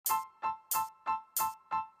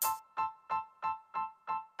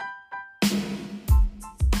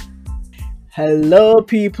Hello,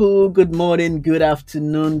 people. Good morning, good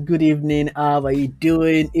afternoon, good evening. How are you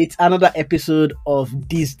doing? It's another episode of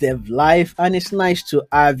This Dev Life, and it's nice to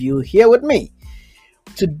have you here with me.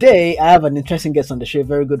 Today, I have an interesting guest on the show, a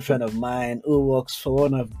very good friend of mine who works for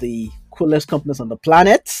one of the coolest companies on the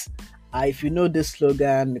planet. If you know this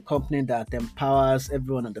slogan, the company that empowers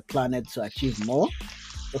everyone on the planet to achieve more,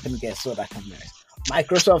 let me guess what that company is.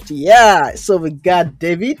 Microsoft, yeah. So we got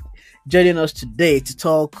David joining us today to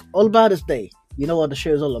talk all about this day. You know what the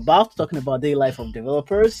show is all about, talking about daily life of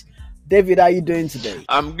developers. David, how are you doing today?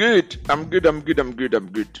 I'm good. I'm good.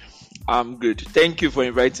 Thank you for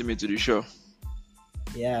inviting me to the show.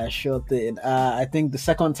 Yeah, sure thing. I think the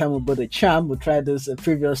second time we bought a charm, we tried this a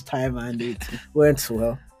previous time and it went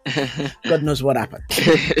well. God knows what happened.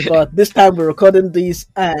 But this time we're recording this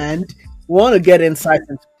and we want to get insight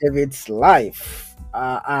into David's life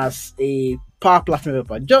as a Power Platform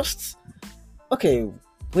developer. Okay,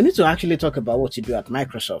 we need to actually talk about what you do at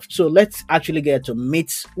Microsoft. So let's actually get to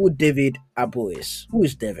meet who David Abu is. Who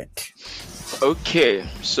is David? Okay,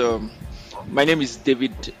 so my name is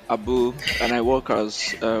David Abu, and I work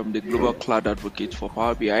as the Global Cloud Advocate for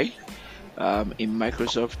Power BI in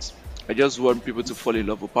Microsoft. I just want people to fall in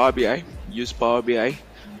love with Power BI, use Power BI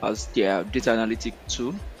as their data analytic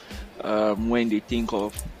tool. When they think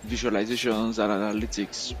of visualizations and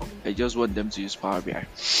analytics, I just want them to use Power BI.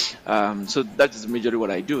 So that is majorly what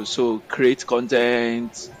I do. So create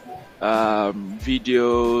content,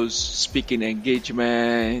 videos, speaking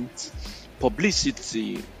engagement,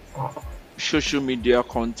 publicity, social media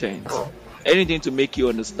content, anything to make you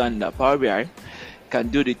understand that Power BI can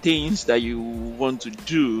do the things that you want to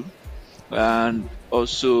do, and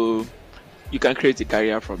also you can create a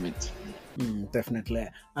career from it. Definitely.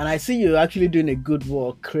 And I see you actually doing a good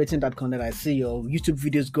work creating that content. I see your YouTube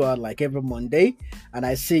videos go out like every Monday, and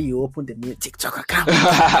I see you open the new TikTok account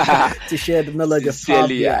to share the knowledge of Power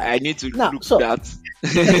Sincerely, BI. I need to Now, look so that.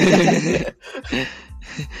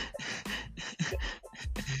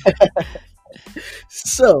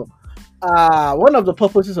 so one of the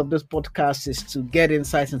purposes of this podcast is to get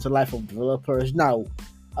insights into life of developers. Now,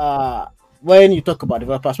 when you talk about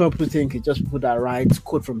developers, some people think it's just people that write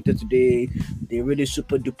code from day to day. They're really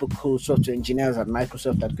super duper cool software engineers at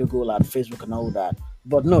Microsoft, at Google, at Facebook, and all that.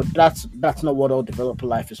 But no, that's not what all developer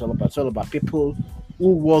life is all about. It's all about people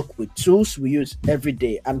who work with tools we use every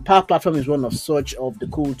day. And Power Platform is one of such of the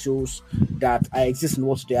cool tools that exist in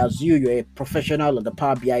what today. As you're a professional in the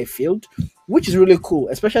Power BI field, which is really cool,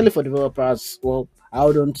 especially for developers. Well, I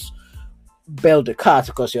wouldn't bail the cat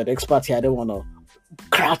because you're the expert here. I don't want to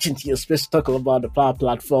crouch into your space to talk about the Power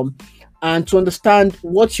Platform and to understand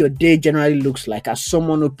what your day generally looks like as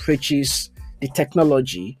someone who preaches the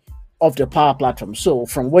technology of the Power Platform. So,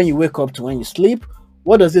 from when you wake up to when you sleep,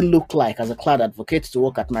 what does it look like as a cloud advocate to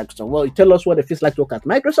work at Microsoft? Well, you tell us what it feels like to work at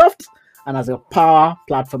Microsoft and as a Power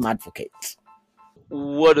Platform advocate.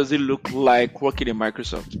 What does it look like working in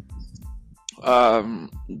Microsoft? I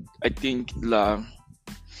think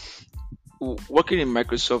working in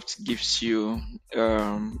Microsoft gives you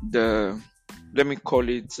the, let me call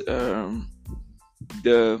it,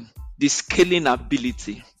 the scaling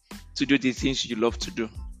ability to do the things you love to do.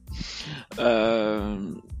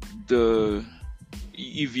 The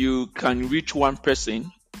If you can reach one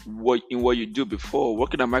person in what you do before,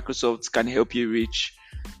 working at Microsoft can help you reach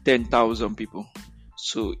 10,000 people.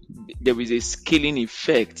 So there is a scaling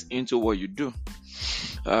effect into what you do.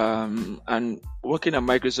 And working at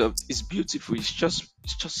Microsoft is beautiful. It's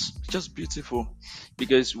just beautiful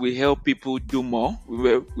because we help people do more.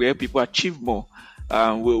 We help people achieve more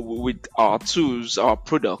with our tools, our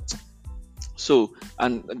product. So,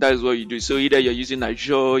 and that is what you do. So either you're using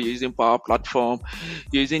Azure, you're using Power Platform,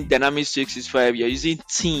 you're using Dynamics 365, you're using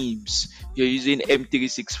Teams, you're using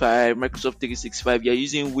M365, Microsoft 365, you're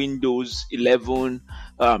using Windows 11,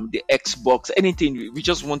 the Xbox, anything. We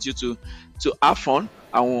just want you to have fun,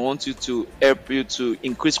 and we want you to help you to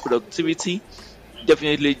increase productivity,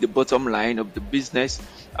 definitely the bottom line of the business,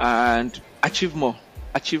 and achieve more.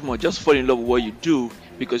 Just fall in love with what you do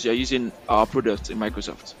because you're using our products in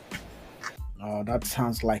Microsoft. Oh, that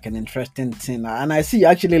sounds like an interesting thing. And I see you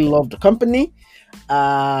actually love the company.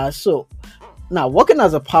 So now working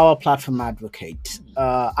as a Power Platform advocate,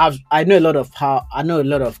 I know a lot of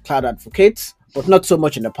cloud advocates, but not so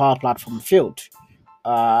much in the Power Platform field.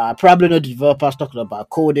 I probably know the developers talking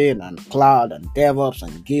about coding and cloud and DevOps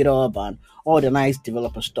and GitHub and all the nice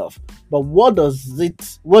developer stuff. But what does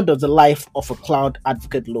the life of a cloud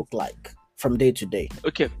advocate look like from day to day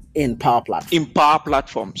Okay, in Power Platform? in Power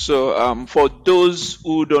Platform. So for those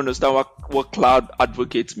who don't understand what cloud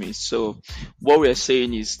advocate means, so what we're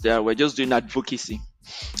saying is that we're just doing advocacy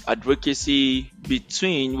advocacy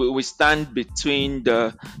between, we stand between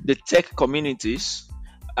the tech communities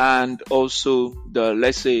and also the,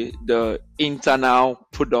 let's say, the internal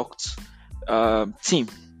product team.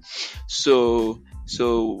 So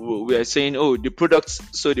we are saying, oh, the products.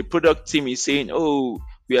 So the product team is saying, oh,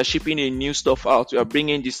 we are shipping a new stuff out. We are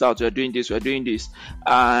bringing this out. We are doing this. We are doing this,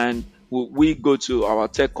 and we go to our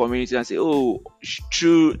tech community and say, oh,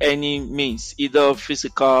 through any means, either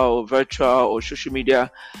physical or virtual or social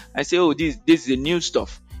media, and say, oh, this is the new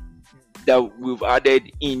stuff that we've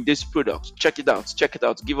added in this product. Check it out. Check it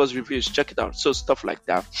out. Give us reviews. Check it out. So stuff like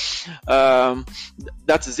that.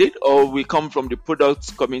 That is it. Or we come from the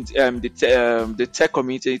product community. The tech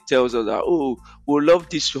community tells us that, oh, we love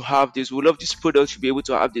this to have this. We love this product to be able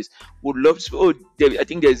to have this. We love to. Oh, I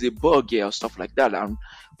think there's a bug here or stuff like that. And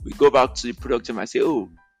we go back to the product team and say,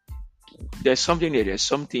 oh, there's something there. There's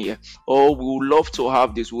something here. Or we would love to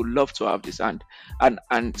have this. We would love to have this. And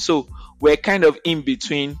so we're kind of in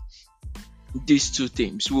between these two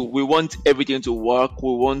teams. We want everything to work.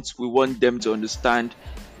 We want them to understand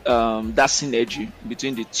that synergy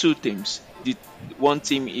between the two teams. The one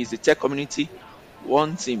team is the tech community,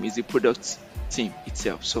 one team is the product team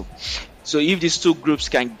itself. So if these two groups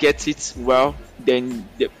can get it well, then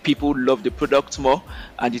the people love the product more,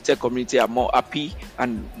 and the tech community are more happy,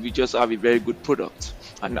 and we just have a very good product.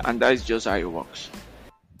 And that is just how it works.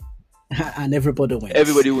 And everybody wins.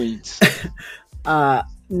 Everybody wins. Now,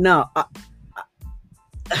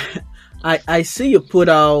 I see you put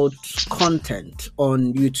out content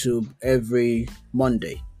on YouTube every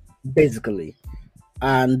Monday, basically.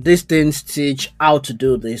 And these things teach how to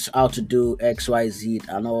do this, how to do X, Y, Z,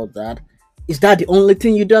 and all that. Is that the only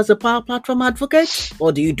thing you do as a Power Platform advocate,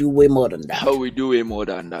 or do you do way more than that? Oh, we do way more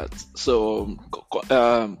than that. So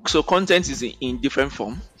content is in different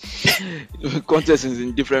form. Content is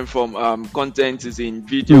in different form. Content is in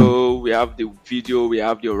video. We have the video. We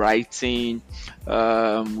have the writing.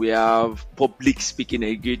 We have public speaking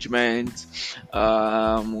engagement.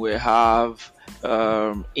 We have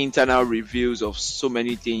internal reviews of so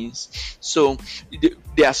many things. So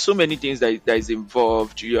there are so many things that is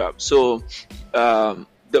involved.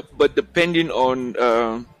 But depending on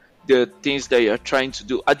the things that you're trying to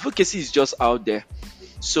do, advocacy is just out there.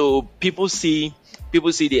 So people see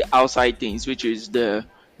the outside things, which is the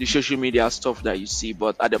social media stuff that you see,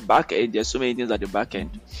 but at the back end, there's so many things at the back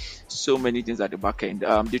end.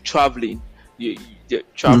 The traveling.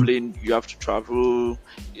 Traveling, you have to travel.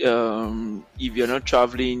 If you're not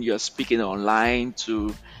traveling, you're speaking online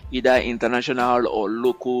to either international or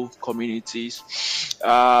local communities.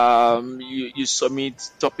 You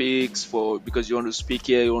submit topics because you want to speak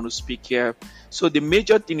here. So the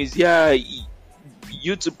major thing is,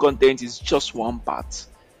 YouTube content is just one part.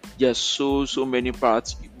 There's so many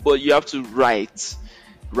parts, but you have to write.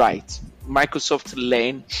 Microsoft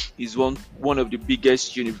Learn is one of the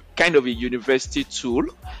biggest kind of a university tool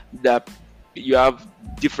that you have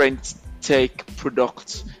different tech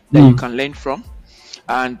products that you can learn from.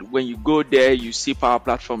 And when you go there, you see Power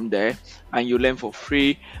Platform there, and you learn for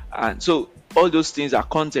free. And so all those things are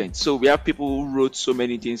content. So we have people who wrote so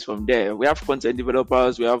many things from there. We have content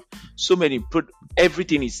developers. We have so many.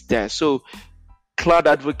 Everything is there. So cloud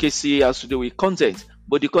advocacy has to do with content,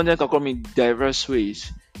 but the content can come in diverse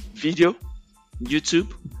ways: video,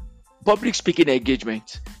 YouTube, public speaking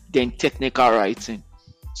engagement, then technical writing.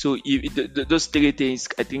 So those three things,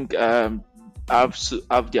 I think,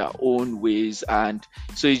 have their own ways, and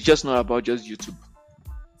so it's just not about just YouTube.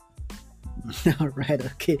 All right,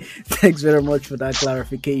 okay. Thanks very much for that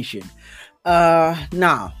clarification.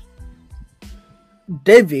 Now,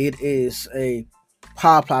 David is a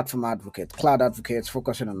Power Platform advocate, cloud advocate,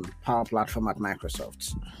 focusing on Power Platform at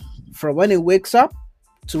Microsoft. From when he wakes up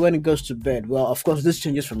to when he goes to bed, well, of course, this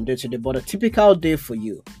changes from day to day, but a typical day for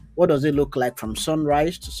you, what does it look like from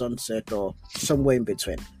sunrise to sunset or somewhere in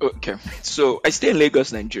between? Okay, so I stay in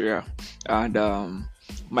Lagos, Nigeria, and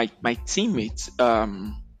my teammates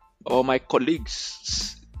or my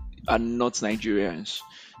colleagues are not Nigerians,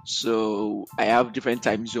 so I have different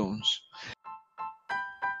time zones.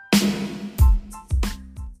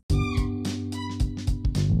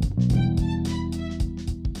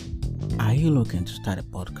 Are you looking to start a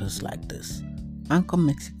podcast like this? Anchor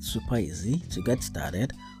makes it super easy to get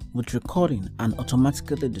started with recording and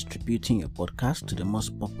automatically distributing your podcast to the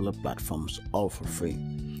most popular platforms, all for free.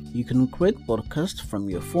 You can create podcasts from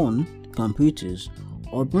your phone, computers,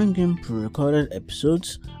 or bring in pre-recorded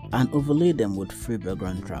episodes and overlay them with free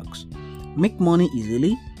background tracks. Make money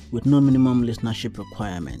easily with no minimum listenership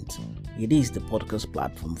requirement. It is the podcast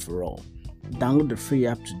platform for all. Download the free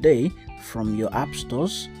app today from your app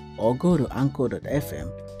stores or go to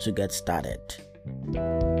anchor.fm to get started.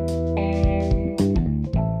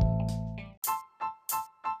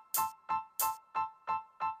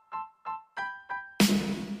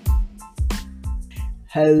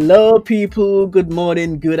 Hello, people. Good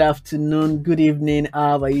morning, good afternoon, good evening.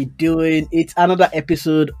 How are you doing? It's another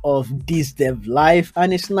episode of This Dev Life,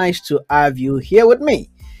 and it's nice to have you here with me.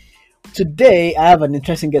 Today, I have an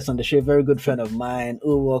interesting guest on the show, a very good friend of mine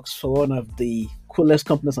who works for one of the coolest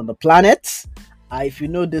companies on the planet. If you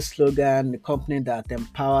know this slogan, the company that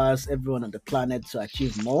empowers everyone on the planet to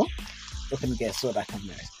achieve more, you can guess what that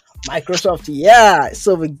company is. Microsoft, yeah.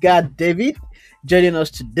 So we got David joining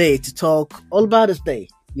us today to talk all about this day.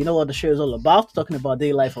 You know what the show is all about, talking about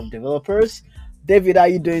daily life of developers. David, how are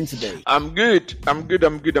you doing today? I'm good. I'm good.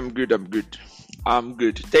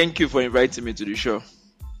 Thank you for inviting me to the show.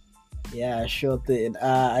 Yeah, sure thing.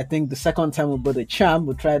 I think the second time we bought a champ,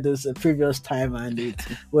 we tried this a previous time and it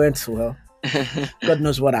went well. God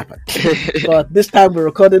knows what happened. But this time we're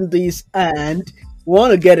recording this and we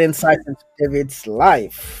want to get insight into David's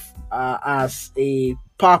life as a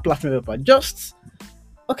Power Platform developer.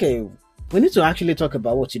 Okay, we need to actually talk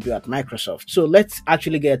about what you do at Microsoft. So let's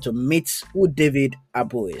actually get to meet who David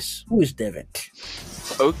Abu is. Who is David?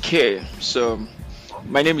 Okay, so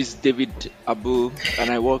my name is David Abu, and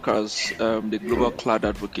I work as the Global Cloud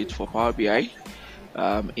Advocate for Power BI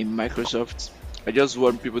in Microsoft. I just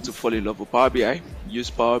want people to fall in love with Power BI, use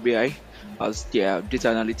Power BI as their data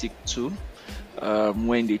analytic tool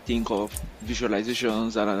when they think of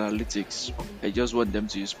visualizations and analytics. I just want them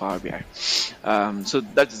to use Power BI. So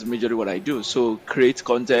that is majorly what I do. So create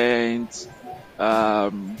content,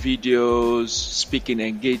 videos, speaking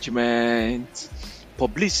engagement,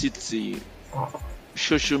 publicity,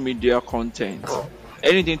 social media content,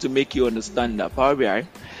 anything to make you understand that Power BI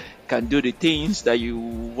can do the things that you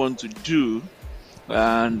want to do,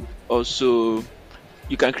 and also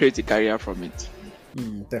you can create a career from it.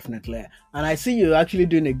 Definitely. And I see you actually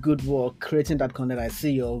doing a good work creating that content. I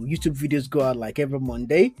see your YouTube videos go out like every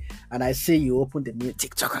Monday, and I see you open the new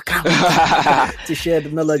TikTok account to share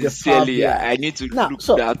the knowledge of Power BI. I need to look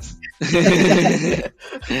that.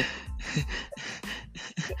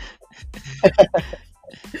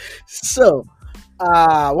 So,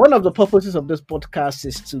 one of the purposes of this podcast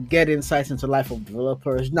is to get insights into the life of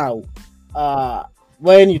developers. Now,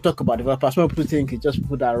 when you talk about developers, some people think it's just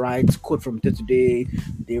people that write code from day to day.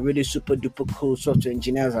 They're really super duper cool software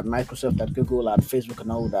engineers at Microsoft, at Google, at Facebook,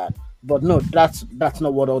 and all that. But no, that's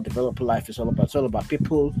not what all developer life is all about. It's all about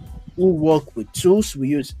people who work with tools we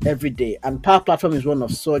use every day. And Power Platform is one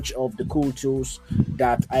of such of the cool tools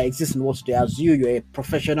that exist in what today. As you're a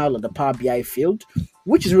professional in the Power BI field,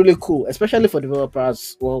 which is really cool, especially for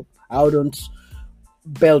developers. Well, I wouldn't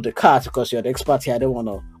bail the cat because you're the expert here. I don't want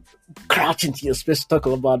to crouch into your space to talk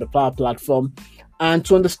about the Power Platform and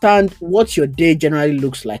to understand what your day generally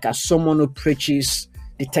looks like as someone who preaches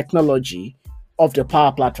the technology of the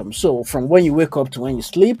Power Platform. So from when you wake up to when you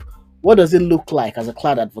sleep, what does it look like as a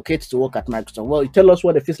cloud advocate to work at Microsoft? Well, you tell us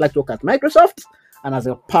what it feels like to work at Microsoft and as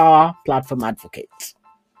a Power Platform advocate.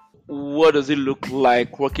 What does it look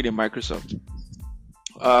like working in Microsoft?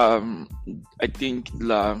 I think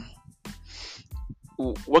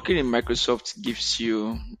working in Microsoft gives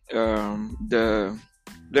you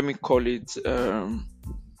let me call it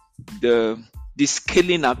the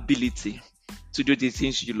scaling ability to do the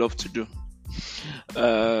things you love to do.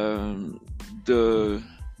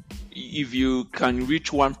 If you can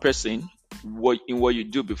reach one person in what you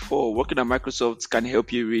do before, working at Microsoft can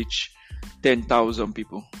help you reach 10,000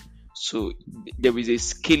 people. So there is a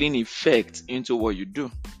scaling effect into what you do.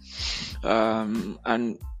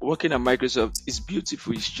 And working at Microsoft is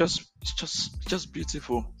beautiful. It's just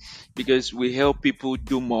beautiful because we help people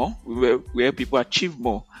do more. We help people achieve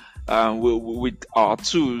more with our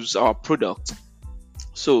tools, our product.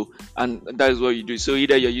 So, and that is what you do. So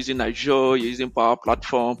either you're using Azure, you're using Power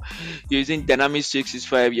Platform, you're using Dynamics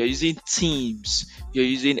 365, you're using Teams, you're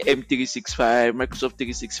using M365, Microsoft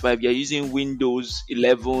 365, you're using Windows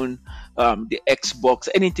 11, the Xbox,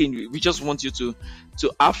 anything. We just want you to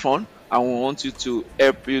have fun, and we want you to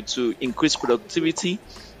help you to increase productivity,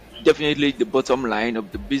 definitely the bottom line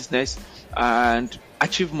of the business, and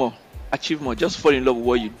achieve more. Just fall in love with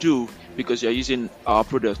what you do because you're using our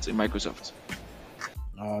products in Microsoft.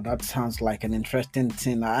 Oh, that sounds like an interesting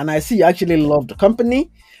thing. And I see you actually love the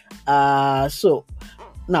company. So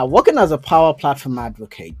now working as a Power Platform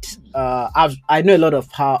advocate, I know a lot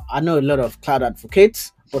of cloud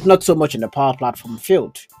advocates, but not so much in the Power Platform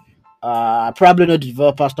field. I probably know the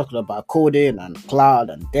developers talking about coding and cloud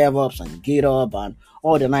and DevOps and GitHub and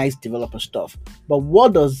all the nice developer stuff. But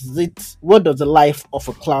what does the life of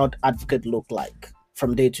a cloud advocate look like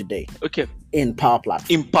from day to day Okay. in Power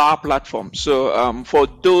Platform? In Power Platform. So for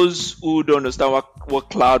those who don't understand what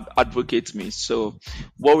cloud advocate means, so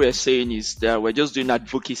what we're saying is that we're just doing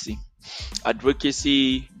advocacy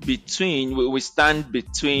between we stand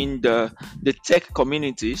between the tech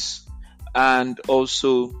communities and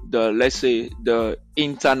also the, let's say, the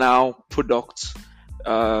internal product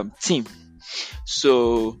team.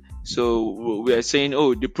 So we are saying,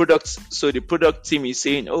 oh, the product team is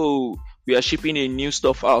saying, oh, we are shipping a new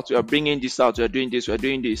stuff out, we are bringing this out, we are doing this, we are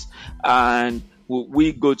doing this, and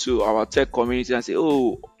we go to our tech community and say,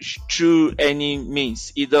 oh, through any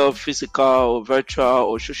means, either physical or virtual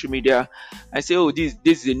or social media, and say, oh, this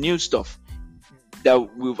is the new stuff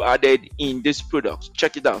that we've added in this product.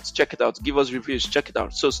 Check it out. Check it out. Give us reviews. Check it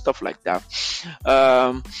out. So stuff like that.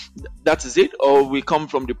 Um, that is it. Or we come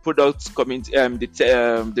from the product community.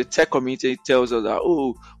 The tech community tells us that,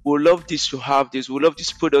 oh, we'd love this to have this. We'd love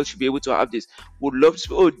this product to be able to have this. We'd love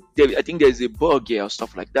to. Oh, I think there's a bug here or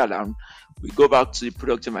stuff like that. And we go back to the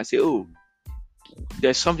product team and say, oh,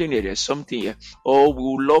 there's something there. There's something here. Or we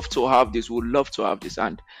would love to have this. We would love to have this.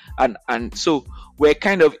 And so we're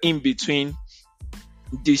kind of in between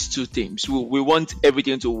these two teams. We want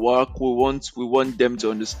everything to work. We want them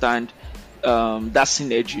to understand that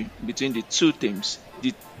synergy between the two teams.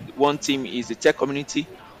 The one team is the tech community,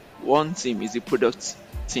 one team is the product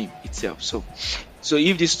team itself. So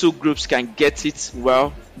if these two groups can get it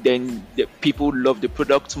well, then the people love the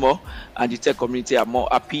product more, and the tech community are more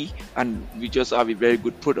happy, and we just have a very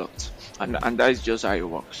good product. And that is just how it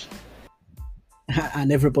works.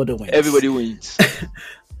 And everybody wins. Everybody wins.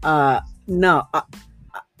 Now,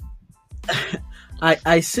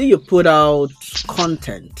 I see you put out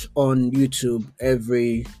content on YouTube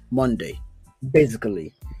every Monday,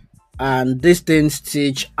 basically. And these things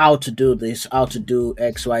teach how to do this, how to do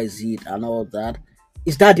X, Y, Z, and all that.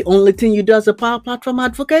 Is that the only thing you do as a Power Platform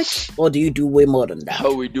advocate, or do you do way more than that?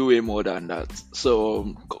 How we do way more than that.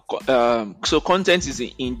 So content is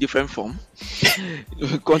in different form.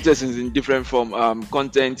 Content is in different form.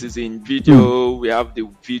 Content is in video. We have the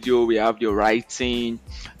video. We have the writing.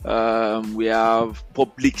 We have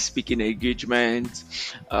public speaking engagement.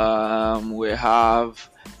 We have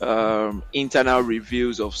internal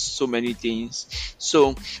reviews of so many things.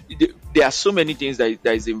 So there are so many things that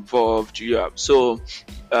is involved.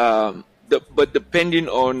 But depending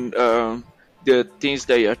on the things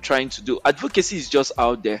that you're trying to do, advocacy is just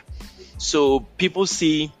out there. So people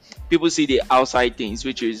see the outside things,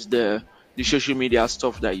 which is the social media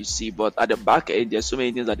stuff that you see, but at the back end, there's so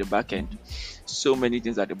many things at the back end. So many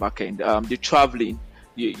things at the back end. The traveling.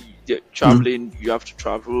 Traveling, you have to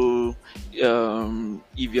travel.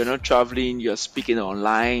 If you're not traveling, you're speaking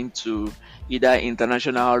online to either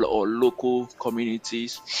international or local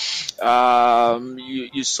communities.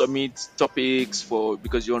 You submit topics for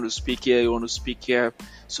because you want to speak here, you want to speak here.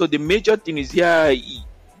 So the major thing is,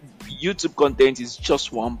 YouTube content is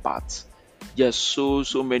just one part. There's so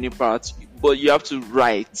many parts, but you have to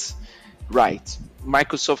write.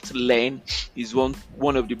 Microsoft Learn is one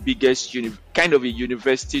of the biggest kind of a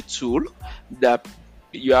university tool that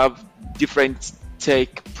you have different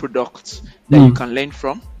tech products that you can learn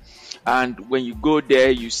from. And when you go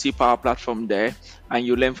there, you see Power Platform there, and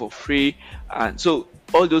you learn for free. And so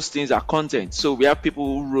all those things are content. So we have people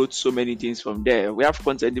who wrote so many things from there. We have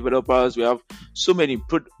content developers. We have so many.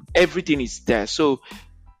 Everything is there. So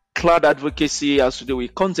cloud advocacy has to do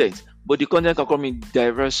with content, but the content can come in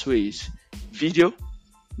diverse ways: video,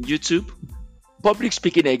 YouTube, public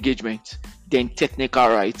speaking engagement, then technical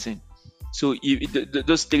writing. So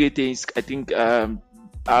those three things, I think,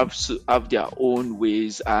 have their own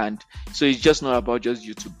ways, and so it's just not about just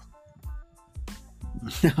YouTube.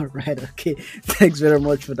 All right, okay. Thanks very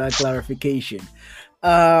much for that clarification.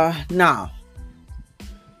 Now,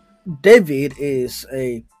 David is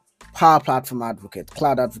a Power Platform advocate,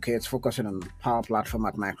 cloud advocate, focusing on Power Platform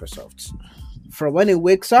at Microsoft. From when he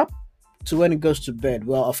wakes up to when he goes to bed,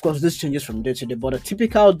 well, of course, this changes from day to day, but a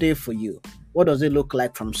typical day for you, what does it look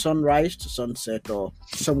like from sunrise to sunset or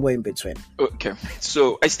somewhere in between? Okay,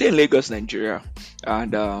 so I stay in Lagos, Nigeria,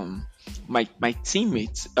 and my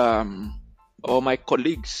teammates or my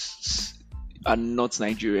colleagues are not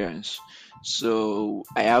Nigerians, so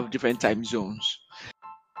I have different time zones.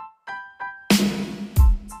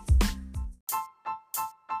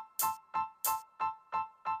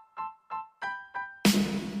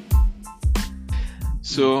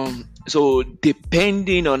 So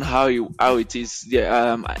depending on how it is,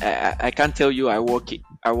 yeah, I can't tell you I work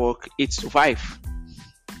I work 8 to 5.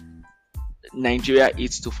 Nigeria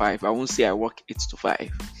 8 to 5. I won't say I work 8 to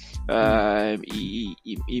 5.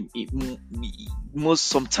 Most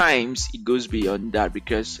sometimes it goes beyond that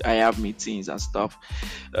because I have meetings and stuff.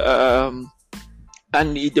 Um,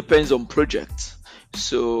 and it depends on project.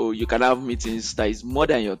 So you can have meetings that is more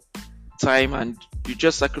than your time, and you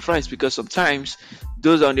just sacrifice, because sometimes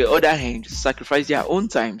those on the other hand sacrifice their own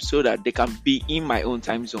time so that they can be in my own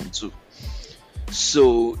time zone too.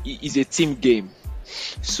 So it's a team game.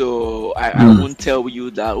 So I won't tell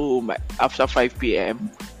you that, oh, after 5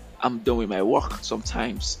 p.m. I'm done with my work.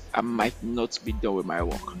 Sometimes I might not be done with my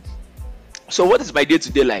work. So what is my day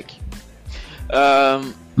to day like?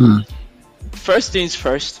 Um, First things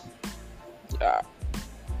first. Uh,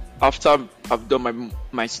 After I've done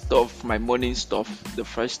my stuff, my morning stuff, the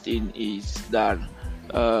first thing is that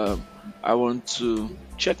um I want to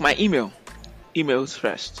check my emails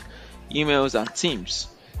first, emails and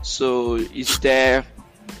Teams. So is there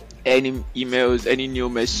any emails, any new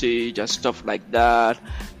message and stuff like that?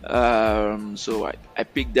 So I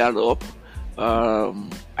pick that up.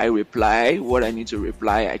 I reply what I need to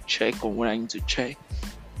reply. I check on what I need to check.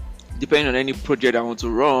 Depending on any project I want to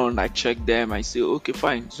run, I check them. I say, okay,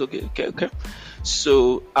 fine, it's okay, okay, okay.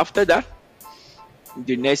 So after that,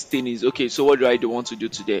 the next thing is, okay, so what do I want to do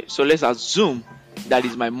today? So let's assume that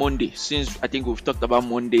is my Monday, since I think we've talked about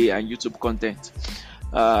Monday and YouTube content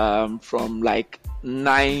from like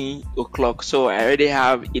 9 o'clock. So I already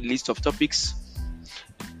have a list of topics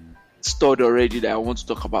stored already that I want to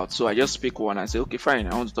talk about. So I just pick one and say, okay, fine,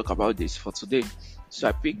 I want to talk about this for today. So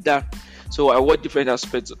I pick that. So I watch different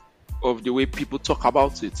aspects of the way people talk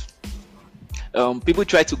about it. People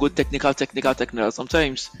try to go technical.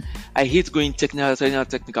 Sometimes I hate going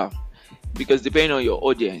technical, because depending on your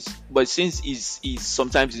audience. But since it's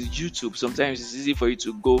sometimes it's YouTube, sometimes it's easy for you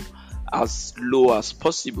to go as low as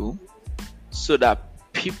possible so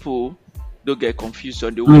that people don't get confused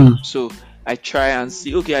on the way. So I try and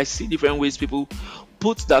see, okay, I see different ways people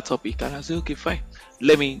put that topic, and I say, okay, fine,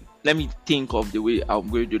 let me think of the way I'm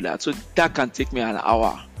going to do that. So that can take me an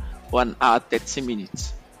hour, 1 hour 30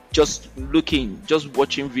 minutes, just watching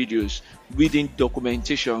videos, reading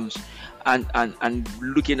documentations, and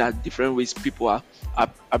looking at different ways people are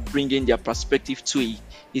bringing their perspective to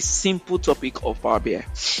a simple topic of Power BI.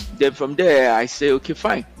 Then from there I say, okay,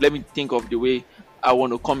 fine, let me think of the way I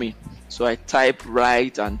want to come in. So I type,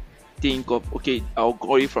 write, and think of, okay, I'll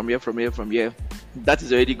go it from here. That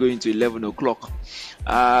is already going to 11 o'clock,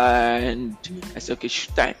 and I say, okay,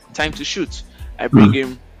 time to shoot. I bring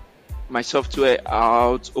in my software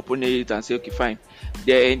out, open it, and say, okay, fine,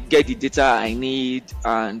 then get the data I need,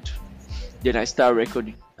 and then I start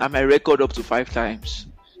recording. I might record up to 5 times,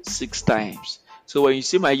 6 times. So when you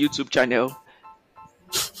see my YouTube channel,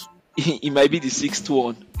 it might be the sixth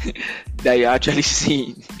one that you're actually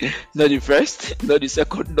seeing, not the first, not the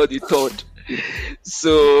second, not the third.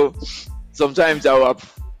 So sometimes I'll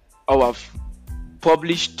have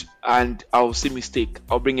published and I'll see mistake.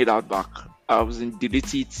 I'll bring it out back. I'll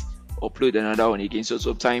delete it, upload another one again. So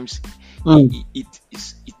sometimes it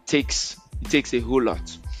takes a whole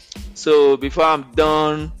lot. So before I'm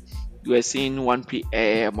done, we're seeing 1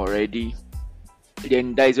 p.m. already.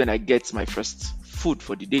 Then that is when I get my first food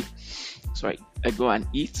for the day. So I go and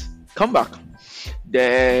eat, come back.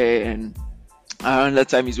 Then around that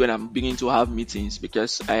time is when I'm beginning to have meetings,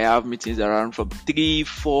 because I have meetings around from 3,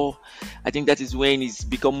 4. I think that is when it's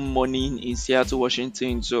become morning in Seattle,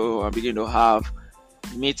 Washington. So I begin to have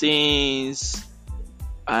meetings,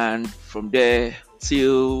 and from there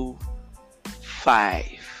till 5.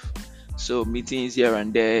 So meetings here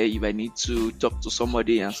and there if I need to talk to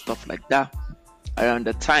somebody and stuff like that around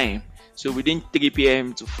the time. So within 3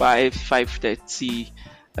 p.m. to 5:30,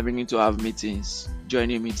 I begin to have meetings,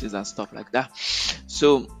 joining meetings and stuff like that.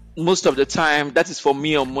 So most of the time, that is for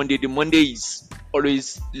me on Monday. The Monday is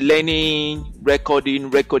always learning,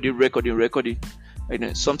 recording.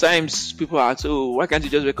 And sometimes people ask, oh, why can't you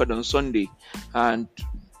just record on Sunday and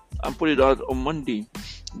put it out on Monday?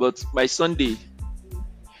 But my Sunday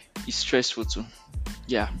is stressful too.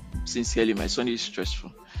 Yeah, sincerely, my Sunday is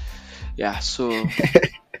stressful. Yeah, so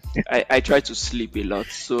I try to sleep a lot.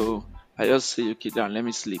 So I just say, okay, down, let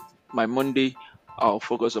me sleep. My Monday, I'll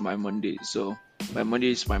focus on my Monday. So my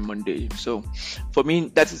Monday is my Monday. So for me,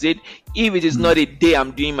 that is it. If it is not a day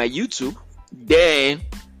I'm doing my YouTube, then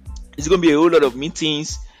it's going to be a whole lot of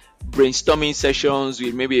meetings, brainstorming sessions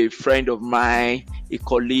with maybe a friend of mine, a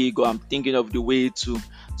colleague, or I'm thinking of the way to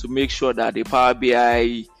make sure that the Power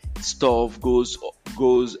BI stuff goes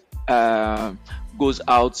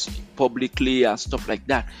out publicly and stuff like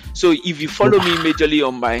that. So if you follow me majorly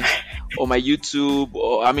or my YouTube,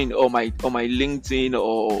 or I mean, or my LinkedIn,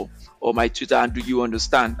 or my Twitter, and do you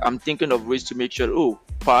understand? I'm thinking of ways to make sure. Oh,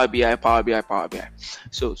 Power BI, Power BI, Power BI.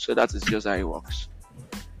 So that is just how it works.